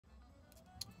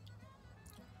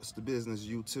What's the business,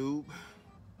 YouTube?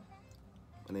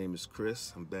 My name is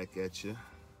Chris. I'm back at you,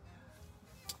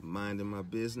 minding my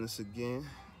business again,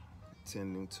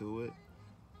 tending to it.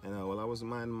 And while I was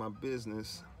minding my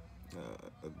business,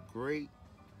 a great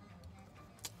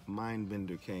mind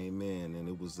bender came in, and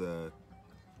it was the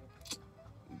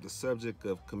subject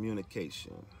of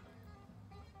communication.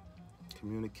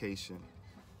 Communication.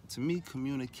 To me,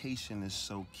 communication is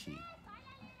so key.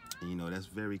 And you know, that's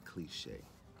very cliche.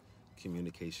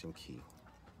 Communication key.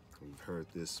 You've heard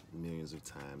this millions of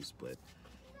times, but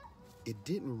it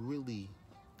didn't really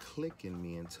click in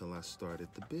me until I started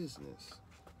the business,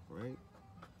 right?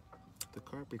 The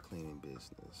carpet cleaning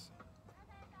business,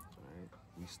 right?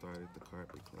 We started the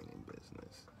carpet cleaning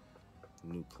business,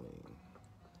 New Clean.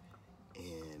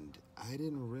 And I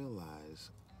didn't realize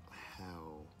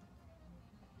how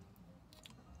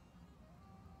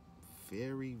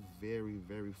very, very,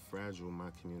 very fragile my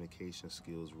communication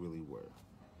skills really were.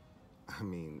 I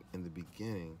mean, in the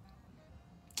beginning,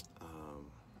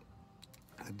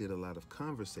 I did a lot of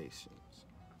conversations,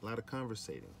 a lot of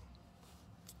conversating,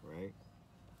 right?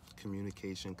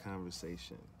 Communication,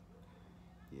 conversation,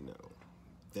 you know,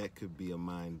 that could be a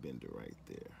mind bender right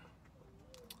there.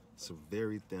 It's a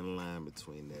very thin line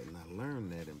between that, and I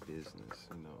learned that in business,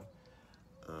 you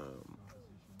know.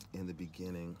 In the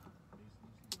beginning,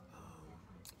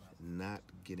 not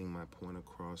getting my point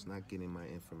across, not getting my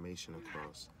information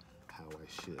across how I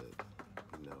should,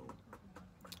 you know.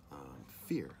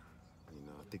 Fear, you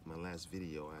know, I think my last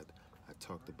video I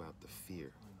talked about the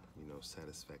fear, you know,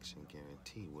 satisfaction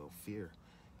guarantee. Well, fear,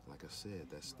 like I said,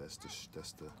 that's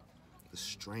the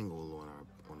strangle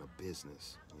on a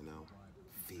business, you know,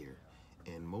 fear.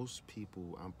 And most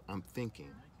people, I'm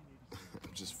thinking,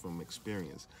 just from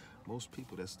experience, most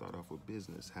people that start off with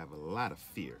business have a lot of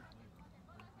fear,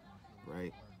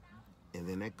 right? And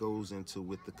then that goes into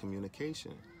with the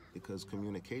communication, because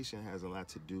communication has a lot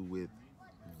to do with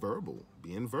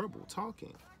being verbal,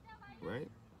 talking, right?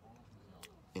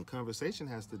 And conversation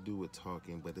has to do with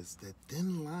talking, but it's that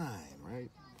thin line, right?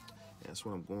 That's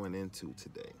what I'm going into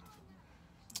today.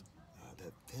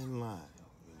 That thin line,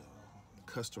 you know,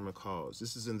 customer calls.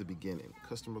 This is in the beginning,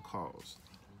 customer calls.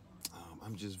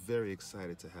 I'm just very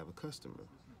excited to have a customer.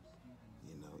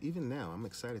 You know, even now, I'm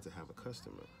excited to have a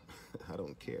customer. I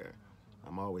don't care.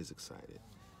 I'm always excited.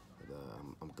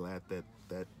 I'm glad that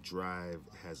that drive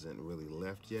hasn't really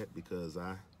left yet, because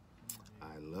I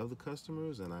love the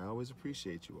customers and I always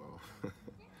appreciate you all.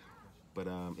 But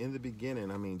in the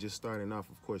beginning, I mean, just starting off,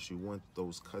 of course, you want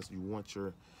those you want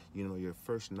your, you know, your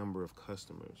first number of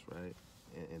customers, right?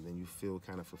 And then you feel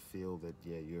kind of fulfilled that,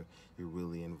 yeah, you're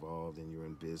really involved and you're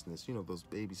in business. You know, those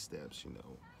baby steps, you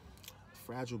know,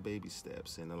 fragile baby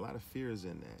steps, and a lot of fears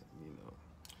in that, you know.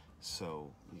 So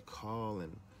you call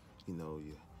and, you know,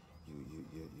 you're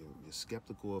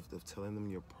skeptical of telling them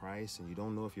your price, and you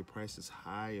don't know if your price is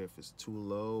high or if it's too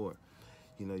low, or,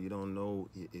 you know, you don't know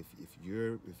if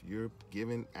you're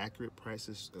giving accurate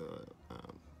prices,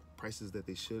 prices that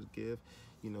they should give.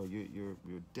 You know,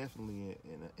 you're definitely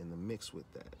in the mix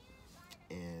with that,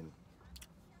 and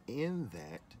in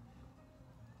that,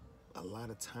 a lot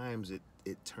of times it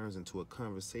turns into a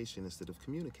conversation instead of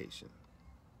communication.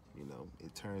 You know,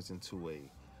 it turns into a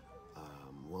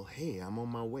well, hey, I'm on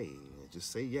my way.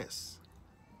 Just say yes.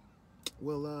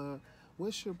 Well,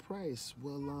 what's your price?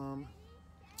 Well,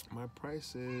 my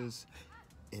price is,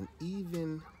 and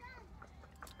even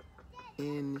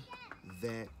in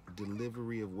that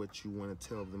delivery of what you want to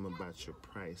tell them about your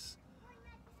price,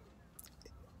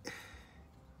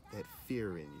 that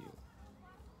fear in you,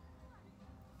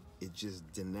 it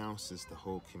just denounces the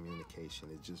whole communication.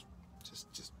 It just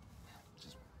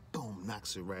boom,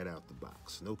 knocks it right out the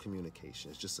box. No communication.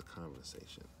 It's just a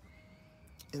conversation.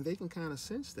 And they can kind of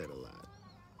sense that a lot.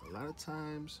 A lot of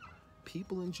times,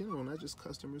 people in general, not just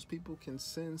customers, people can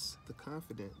sense the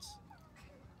confidence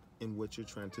in what you're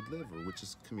trying to deliver, which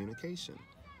is communication.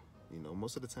 You know,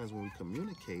 most of the times when we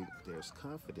communicate, there's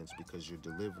confidence because you're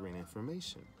delivering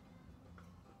information.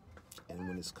 And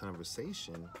when it's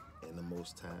conversation, and the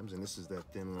most times, and this is that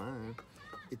thin line,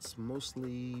 it's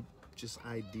mostly just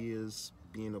ideas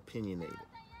being opinionated,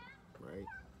 right?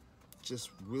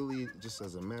 Just really, just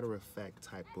as a matter of fact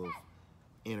type of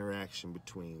interaction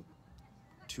between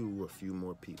two or few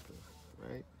more people,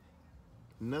 right?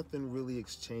 Nothing really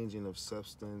exchanging of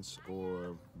substance,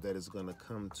 or that is going to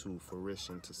come to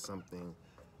fruition to something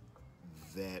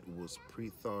that was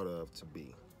pre-thought of to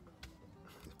be,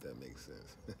 if that makes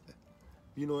sense.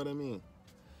 You know what I mean?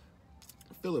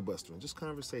 Filibustering, just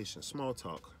conversation, small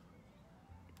talk.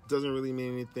 Doesn't really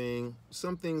mean anything.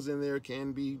 Some things in there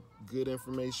can be good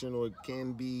information or it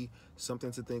can be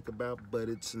something to think about, but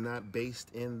it's not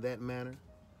based in that manner.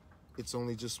 It's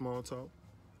only just small talk,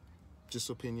 just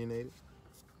opinionated.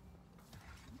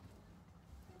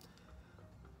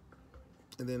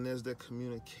 And then there's that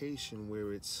communication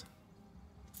where it's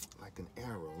like an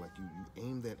arrow, like you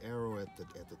aim that arrow at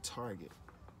the target,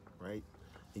 right?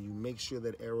 And you make sure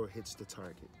that arrow hits the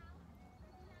target.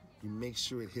 You make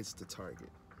sure it hits the target.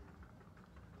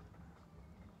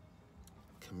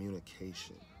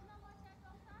 Communication,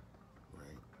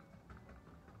 right?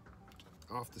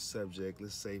 Off the subject,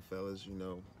 let's say, fellas, you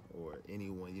know, or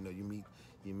anyone, you know, you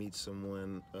meet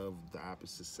someone of the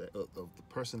opposite sex, of the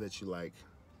person that you like.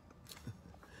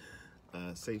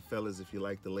 Say, fellas, if you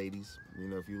like the ladies, you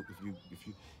know, if you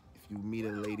meet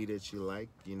a lady that you like,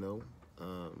 you know,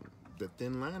 the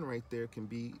thin line right there can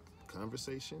be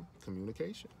conversation,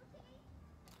 communication.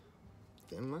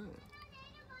 Thin line,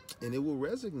 and it will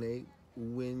resonate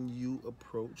when you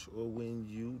approach or when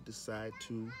you decide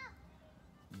to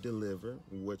deliver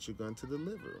what you're going to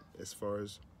deliver, as far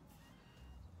as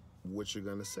what you're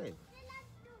going to say.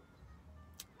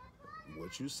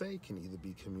 What you say can either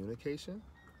be communication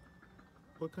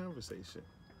or conversation.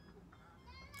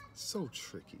 So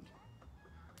tricky.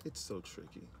 It's so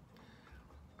tricky.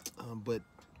 But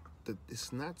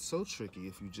it's not so tricky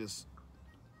if you just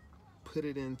put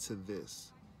it into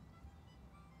this,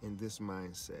 in this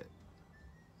mindset.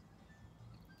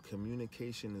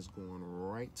 Communication is going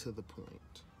right to the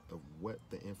point of what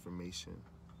the information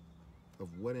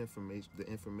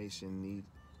needs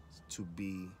to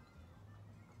be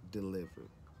delivered.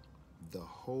 The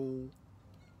whole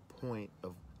point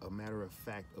of a matter of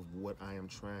fact of what I am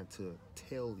trying to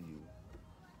tell you,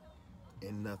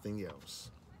 and nothing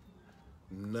else.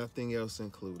 Nothing else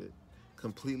included.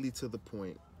 Completely to the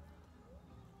point.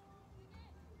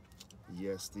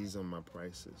 Yes, these are my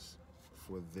prices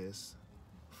for this,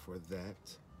 for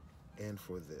that, and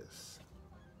for this.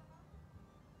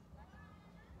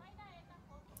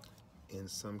 In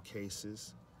some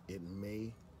cases, it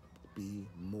may be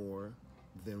more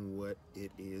than what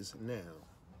it is now,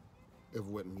 of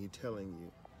what me telling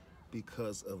you,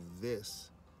 because of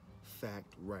this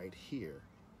fact right here.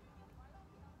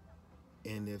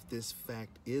 And if this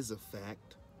fact is a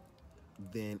fact,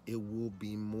 then it will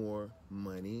be more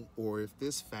money. Or if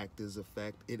this fact is a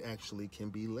fact, it actually can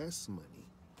be less money.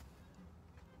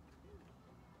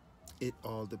 It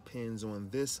all depends on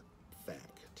this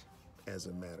fact, as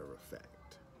a matter of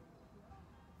fact.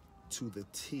 To the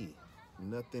T.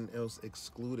 Nothing else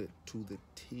excluded, to the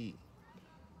T.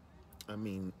 I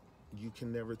mean, you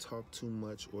can never talk too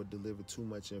much or deliver too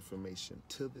much information,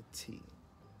 to the T,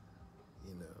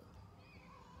 you know.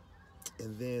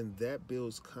 And then that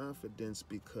builds confidence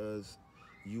because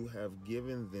you have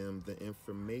given them the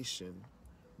information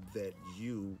that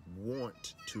you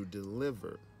want to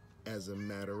deliver, as a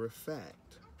matter of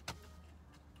fact.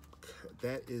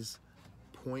 That is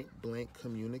point blank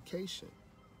communication.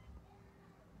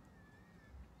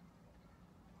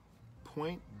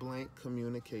 Point blank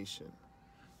communication.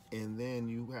 And then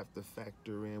you have to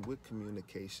factor in with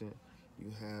communication,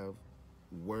 you have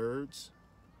words.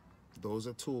 Those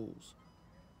are tools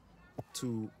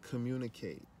to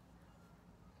communicate.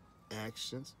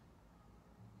 Actions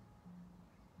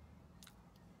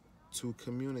to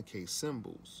communicate.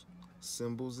 Symbols.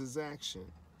 Symbols is action.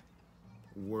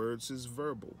 Words is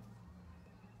verbal.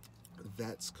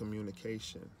 That's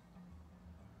communication.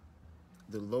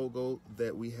 The logo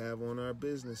that we have on our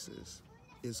businesses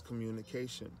is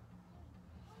communication.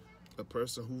 A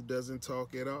person who doesn't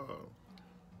talk at all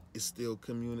is still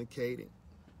communicating.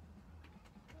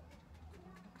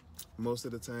 Most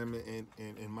of the time,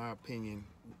 in my opinion,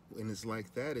 when it's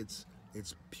like that, it's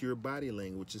pure body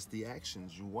language. It's the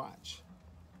actions you watch.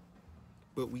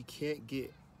 But we can't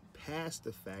get past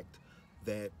the fact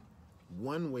that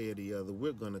one way or the other,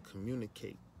 we're going to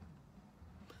communicate.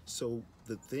 So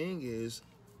the thing is,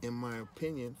 in my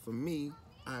opinion, for me,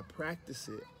 I practice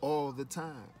it all the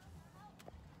time.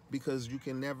 Because you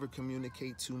can never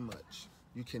communicate too much.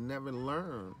 You can never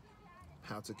learn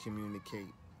how to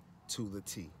communicate to the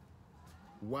T.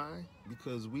 Why?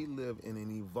 Because we live in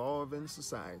an evolving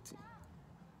society.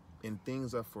 And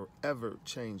things are forever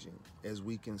changing, as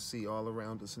we can see all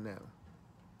around us now.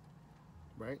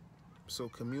 Right? So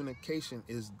communication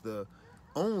is the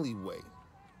only way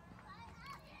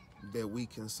that we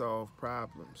can solve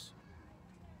problems.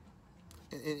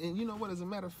 And you know what, as a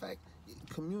matter of fact,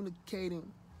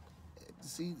 communicating,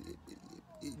 see,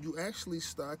 you actually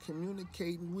start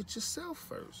communicating with yourself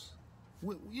first.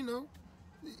 You know,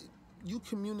 you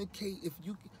communicate, if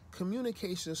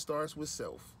communication starts with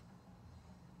self.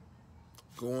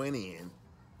 Going in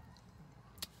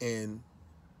and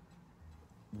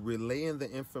relaying the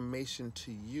information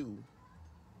to you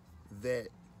that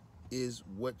is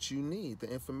what you need,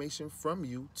 the information from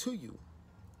you to you.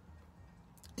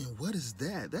 And what is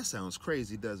that? That sounds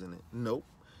crazy, doesn't it? Nope.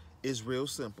 It's real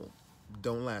simple.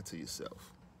 Don't lie to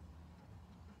yourself.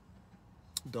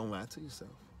 Don't lie to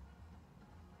yourself.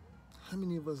 How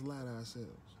many of us lie to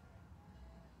ourselves?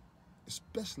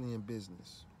 Especially in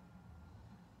business.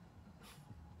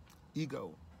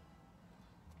 Ego.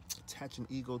 Attaching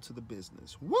ego to the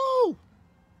business. Woo!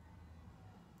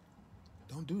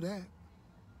 Don't do that.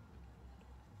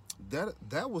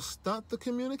 That will stunt the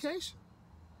communication.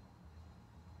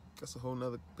 That's a whole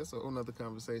nother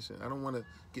conversation. I don't want to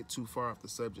get too far off the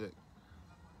subject.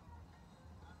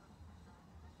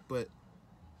 But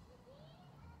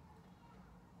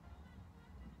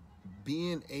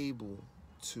being able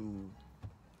to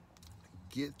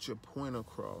get your point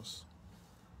across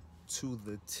to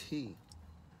the T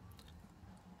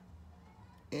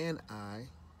and I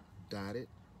dotted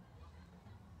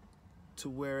to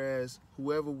whereas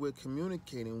whoever we're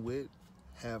communicating with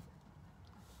have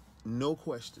no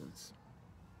questions.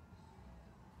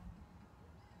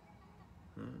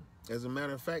 As a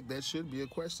matter of fact, that should be a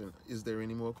question. Is there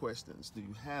any more questions? Do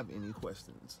you have any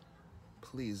questions?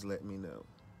 Please let me know.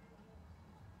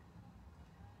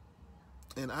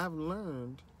 And I've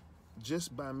learned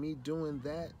just by me doing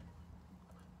that,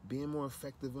 being more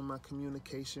effective in my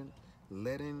communication,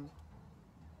 relaying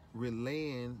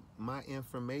my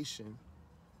information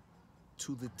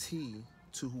to the T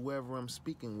to whoever I'm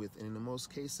speaking with. And in the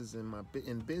most cases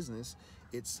in business,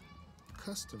 it's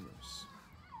customers.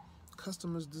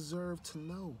 Customers deserve to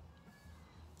know.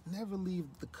 Never leave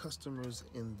the customers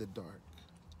in the dark.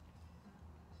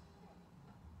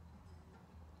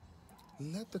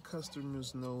 Let the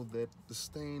customers know that the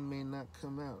stain may not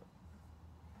come out,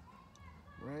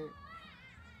 right?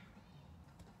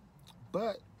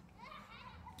 But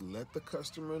let the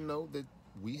customer know that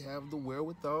we have the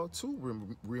wherewithal to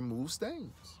remove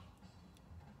stains.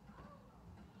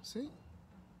 See?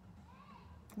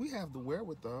 We have the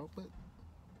wherewithal, but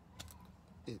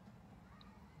it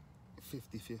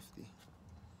 50-50,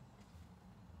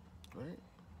 right?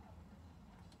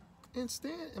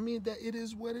 Instead, that it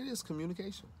is what it is,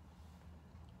 communication.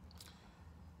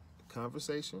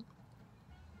 Conversation.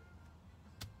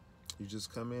 You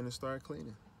just come in and start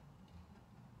cleaning.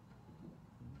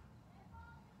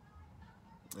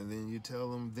 And then you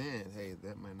tell them then, hey,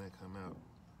 that might not come out,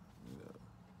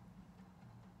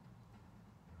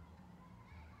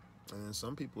 And then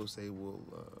some people say, well,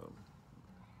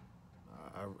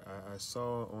 I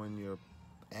saw on your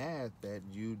ad that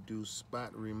you do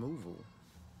spot removal.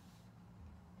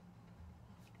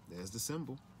 There's the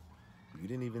symbol. You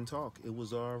didn't even talk. It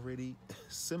was already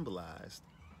symbolized.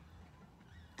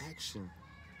 Action.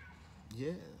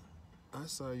 Yeah. I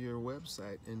saw your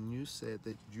website and you said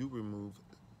that you remove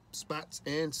spots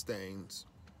and stains.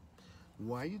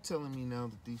 Why are you telling me now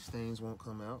that these stains won't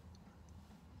come out?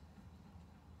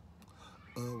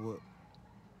 Well,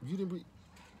 you didn't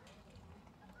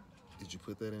Did you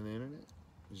put that in the internet?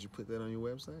 Did you put that on your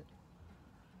website?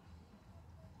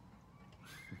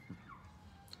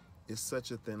 It's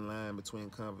such a thin line between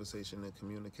conversation and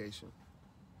communication.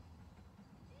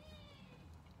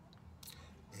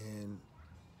 And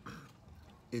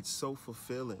it's so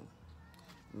fulfilling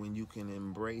when you can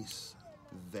embrace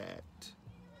that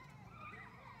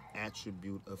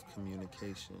attribute of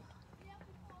communication.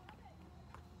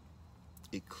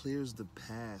 It clears the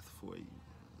path for you.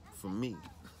 For me,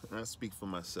 I speak for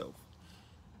myself,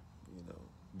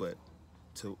 but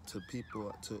to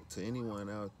people, to anyone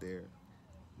out there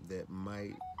that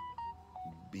might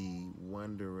be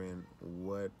wondering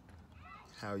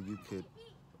how you could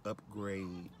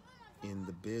upgrade in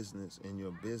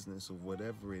your business of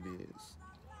whatever it is.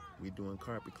 We're doing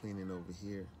carpet cleaning over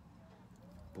here.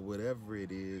 But whatever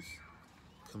it is,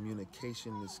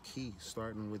 communication is key,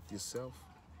 starting with yourself.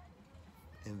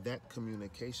 And that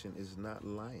communication is not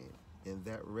lying. And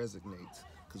that resonates.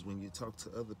 Because when you talk to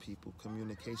other people,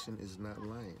 communication is not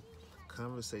lying.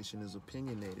 Conversation is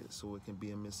opinionated, so it can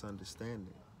be a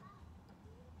misunderstanding.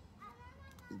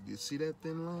 You see that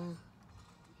thin line?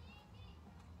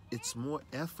 It's more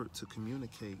effort to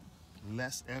communicate,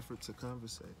 less effort to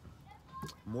conversate.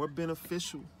 More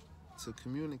beneficial to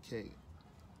communicate.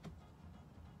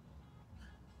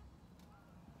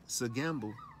 It's a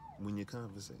gamble when you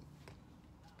conversate,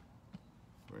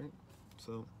 right?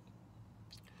 So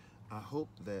I hope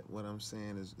that what I'm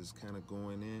saying is kind of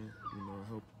going in. I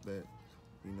hope that,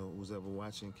 who's ever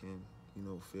watching can,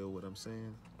 feel what I'm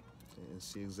saying. and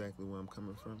see exactly where I'm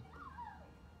coming from.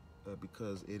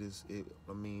 Because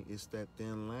I mean, it's that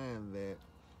thin line that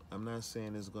I'm not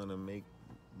saying it's gonna make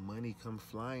money come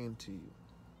flying to you,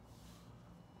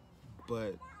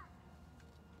 but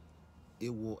it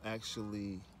will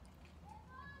actually,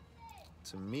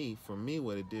 for me,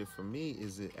 what it did for me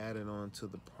is it added on to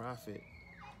the profit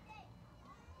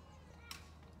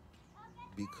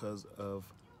because of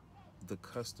the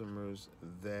customers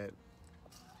that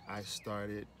I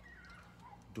started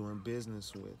doing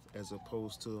business with, as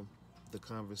opposed to the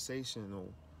conversational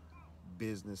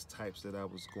business types that I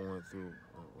was going through.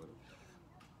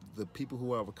 The people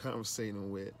who I was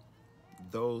conversating with,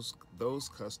 those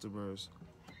customers,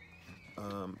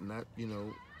 not, you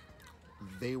know,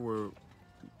 they were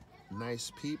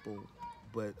nice people,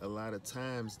 but a lot of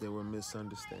times there were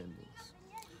misunderstandings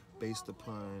based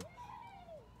upon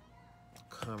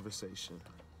conversation.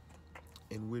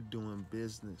 And we're doing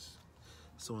business.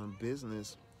 So in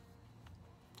business,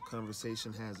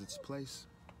 conversation has its place,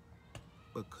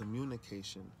 but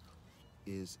communication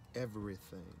is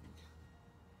everything.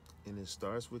 And it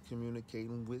starts with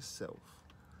communicating with self.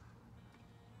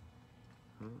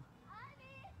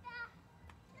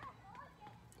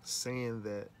 Saying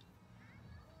that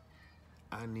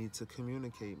I need to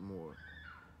communicate more.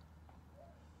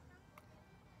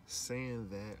 Saying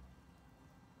that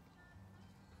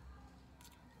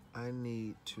I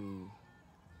need to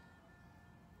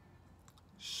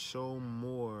show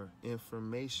more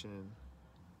information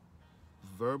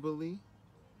verbally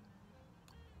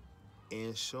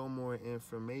and show more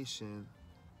information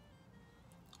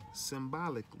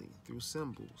symbolically through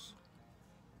symbols,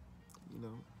 you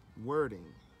know,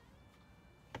 wording,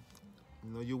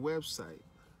 you know, your website.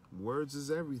 Words is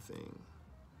everything.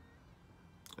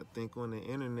 I think on the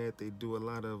internet they do a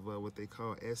lot of what they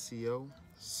call SEO,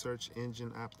 search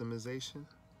engine optimization.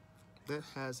 That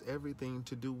has everything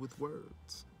to do with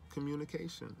words,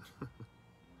 communication,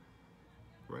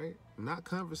 right? Not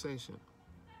conversation.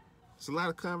 There's a lot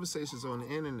of conversations on the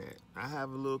internet. I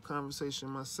have a little conversation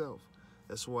myself.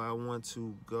 That's why I want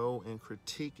to go and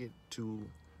critique it to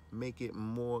make it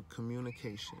more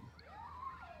communication.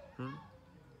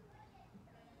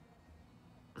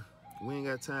 We ain't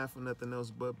got time for nothing else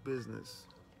but business.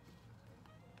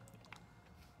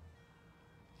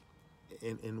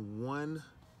 And one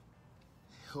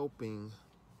helping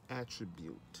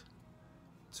attribute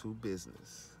to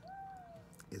business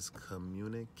is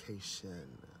communication.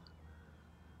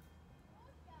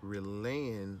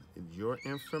 Relaying your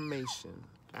information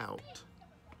out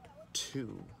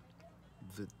to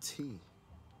the T.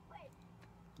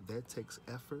 That takes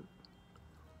effort.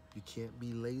 You can't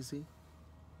be lazy.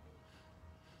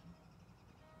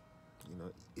 You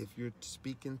know, if you're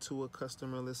speaking to a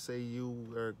customer, let's say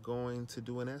you are going to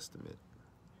do an estimate.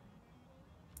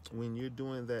 When you're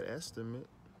doing that estimate,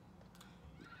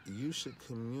 you should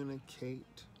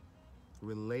communicate,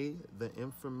 relay the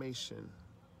information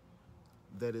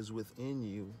that is within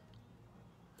you.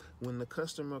 When the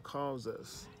customer calls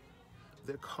us,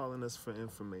 they're calling us for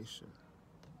information.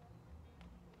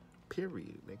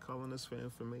 Period. They're calling us for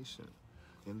information.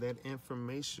 And that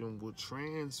information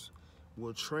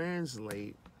will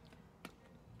translate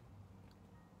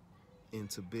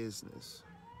into business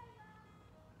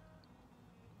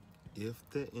if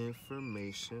the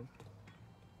information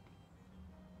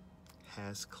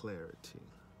has clarity.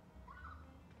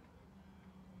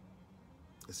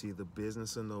 It's either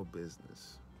business or no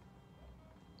business.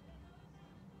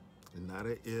 And not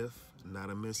a if, not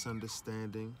a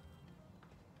misunderstanding,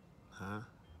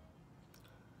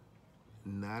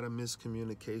 not a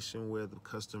miscommunication where the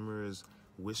customer is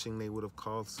wishing they would have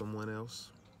called someone else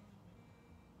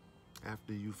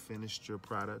after you finished your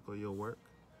product or your work.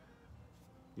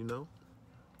 You know,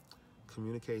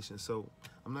 communication. So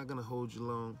I'm not gonna hold you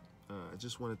long. I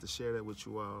just wanted to share that with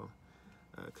you all.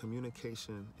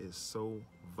 Communication is so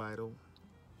vital.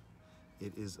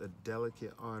 It is a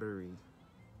delicate artery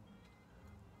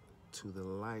to the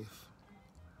life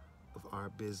of our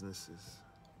businesses.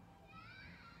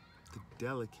 The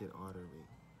delicate artery,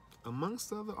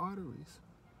 amongst other arteries,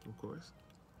 of course,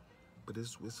 but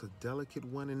it's a delicate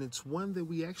one, and it's one that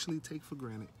we actually take for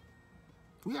granted.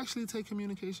 We actually take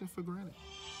communication for granted.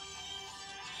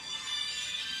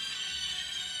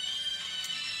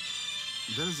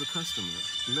 That is a customer.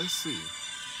 Let's see.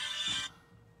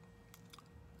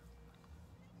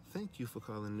 Thank you for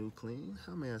calling New Clean.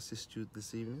 How may I assist you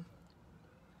this evening?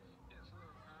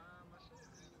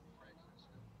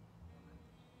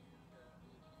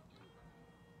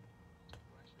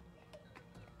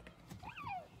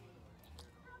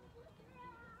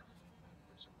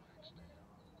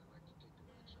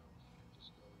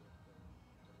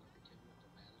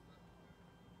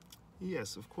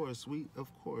 Yes, of course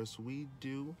we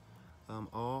do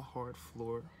all hard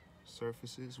floor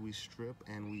surfaces. We strip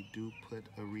and we do put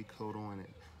a recoat on it.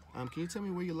 Can you tell me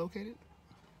where you're located?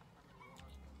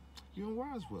 You're in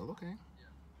Roswell, okay.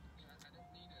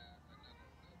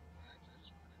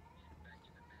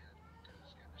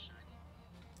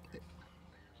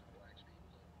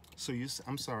 So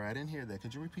I'm sorry, I didn't hear that.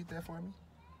 Could you repeat that for me?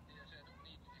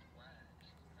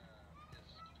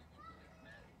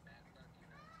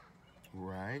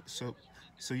 Right. So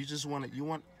you just want it. You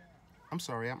want. I'm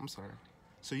sorry. I'm sorry.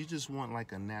 So you just want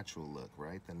like a natural look,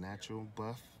 right? The natural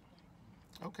buff.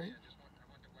 Okay.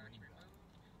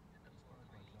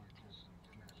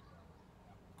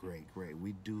 Great, great.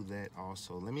 We do that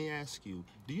also. Let me ask you,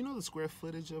 do you know the square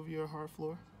footage of your hard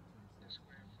floor?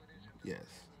 Yes.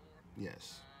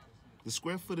 Yes. The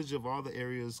square footage of all the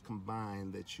areas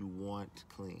combined that you want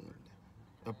cleaned.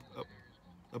 Ap-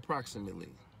 approximately.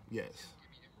 Yes.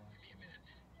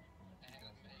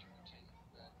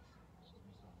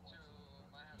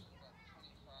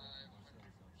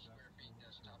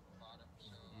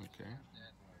 Okay.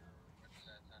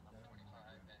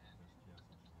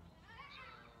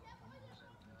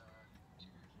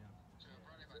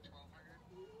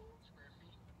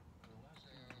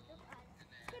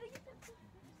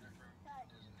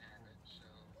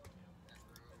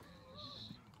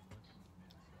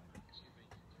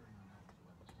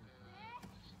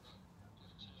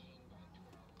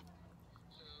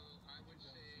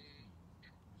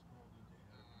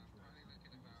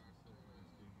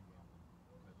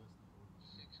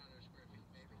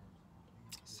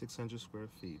 600 square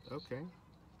feet. Okay.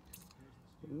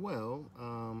 Well,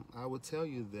 I would tell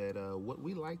you that what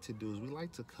we like to do is we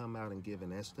like to come out and give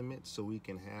an estimate so we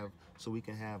can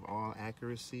have all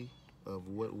accuracy of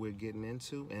what we're getting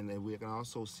into, and then we can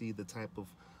also see the type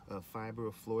of fiber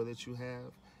of floor that you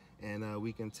have, and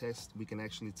we can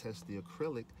actually test the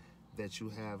acrylic that you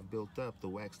have built up, the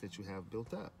wax that you have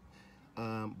built up.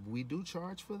 We do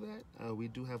charge for that. We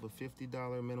do have a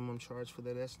 $50 minimum charge for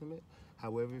that estimate.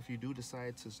 However, if you do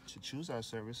decide to choose our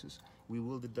services, we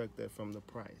will deduct that from the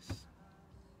price.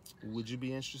 Would you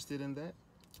be interested in that?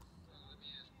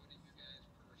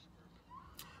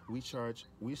 We start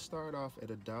off at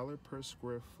 $1 per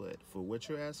square foot. For what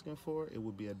you're asking for, it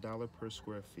would be $1 per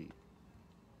square feet.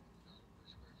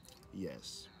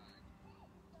 Yes.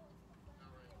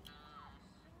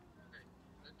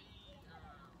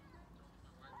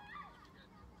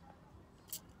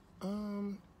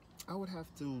 Um, I would have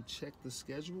to check the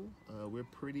schedule. We're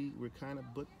kind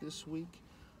of booked this week,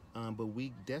 but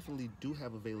we definitely do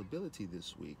have availability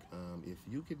this week. If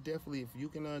you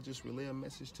can just relay a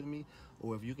message to me,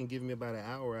 or if you can give me about an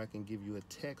hour, I can give you a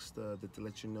text to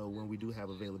let you know when we do have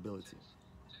availability.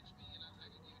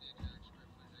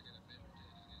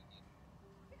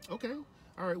 Okay.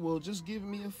 All right. Well, just give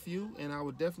me a few, and I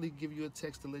will definitely give you a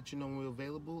text to let you know when we're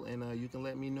available, and you can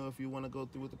let me know if you want to go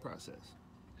through with the process.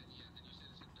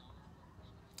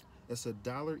 It's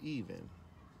 $1 even,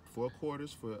 4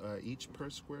 quarters for each per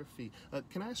square feet.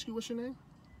 Can I ask you what's your name?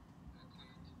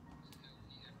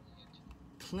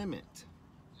 Clement.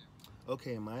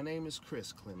 Okay, my name is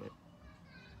Chris Clement.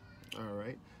 All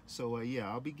right. So yeah,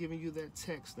 I'll be giving you that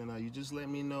text, and you just let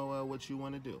me know what you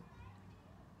want to do.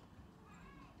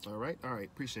 All right. All right.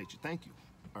 Appreciate you. Thank you.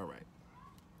 All right.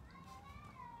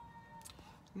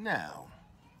 Now,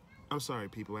 I'm sorry,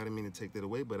 people. I didn't mean to take that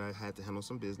away, but I had to handle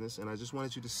some business, and I just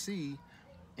wanted you to see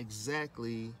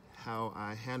exactly how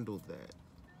I handled that.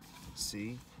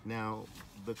 See, now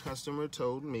the customer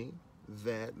told me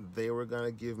that they were going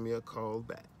to give me a call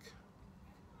back.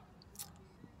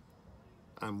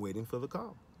 I'm waiting for the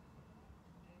call.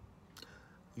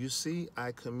 You see,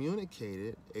 I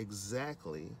communicated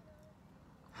exactly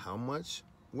how much.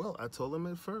 Well, I told them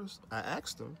at first. I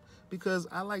asked them because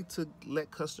I like to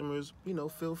let customers,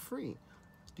 feel free.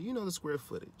 Do you know the square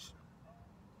footage?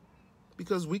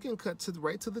 Because we can cut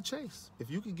right to the chase. If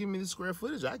you can give me the square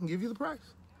footage, I can give you the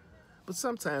price. But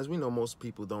sometimes we know most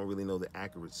people don't really know the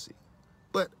accuracy.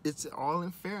 But it's all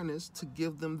in fairness to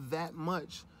give them that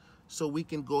much so we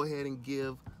can go ahead and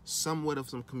give somewhat of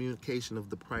some communication of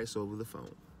the price over the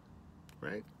phone,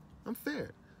 right? I'm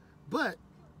fair. But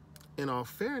in all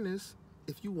fairness,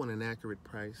 if you want an accurate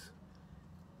price,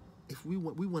 if we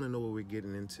want to know what we're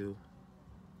getting into,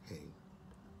 hey,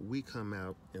 we come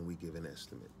out and we give an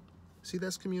estimate. See,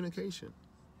 that's communication.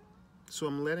 So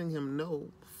I'm letting him know,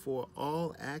 for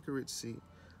all accuracy,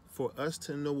 for us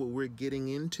to know what we're getting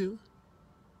into,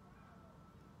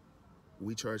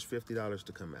 we charge $50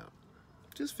 to come out.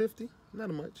 Just 50, not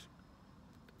much,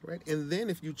 right? And then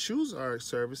if you choose our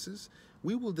services,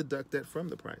 we will deduct that from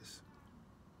the price.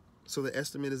 So the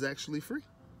estimate is actually free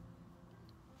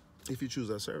if you choose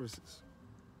our services.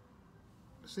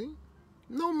 See?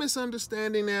 No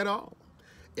misunderstanding at all.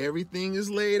 Everything is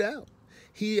laid out.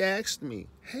 He asked me,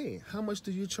 hey, how much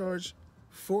do you charge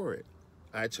for it?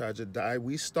 I charge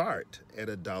we start at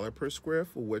 $1 per square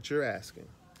for what you're asking.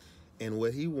 And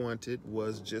what he wanted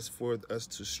was just for us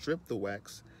to strip the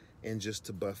wax and just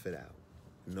to buff it out.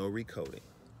 No recoating.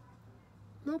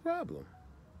 No problem.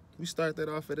 We start that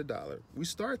off at $1. We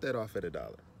start that off at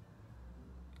 $1.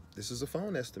 This is a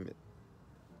phone estimate.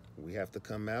 We have to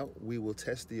come out. We will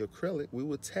test the acrylic. We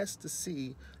will test to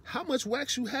see how much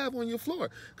wax you have on your floor.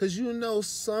 Because you know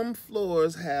some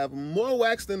floors have more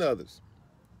wax than others.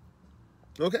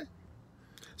 Okay?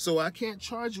 So I can't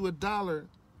charge you $1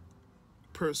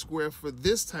 per square for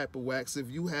this type of wax if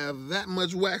you have that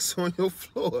much wax on your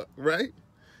floor, right?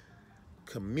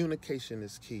 Communication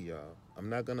is key, y'all. I'm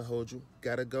not going to hold you.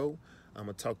 Gotta go. I'm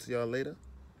going to talk to y'all later.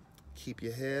 Keep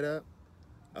your head up.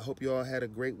 I hope you all had a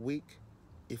great week.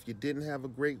 If you didn't have a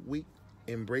great week,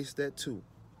 embrace that too,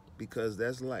 because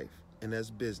that's life and that's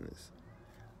business.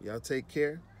 Y'all take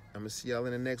care. I'm going to see y'all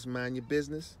in the next Mind Your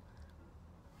Business,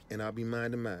 and I'll be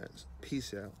minding mine.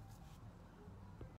 Peace out.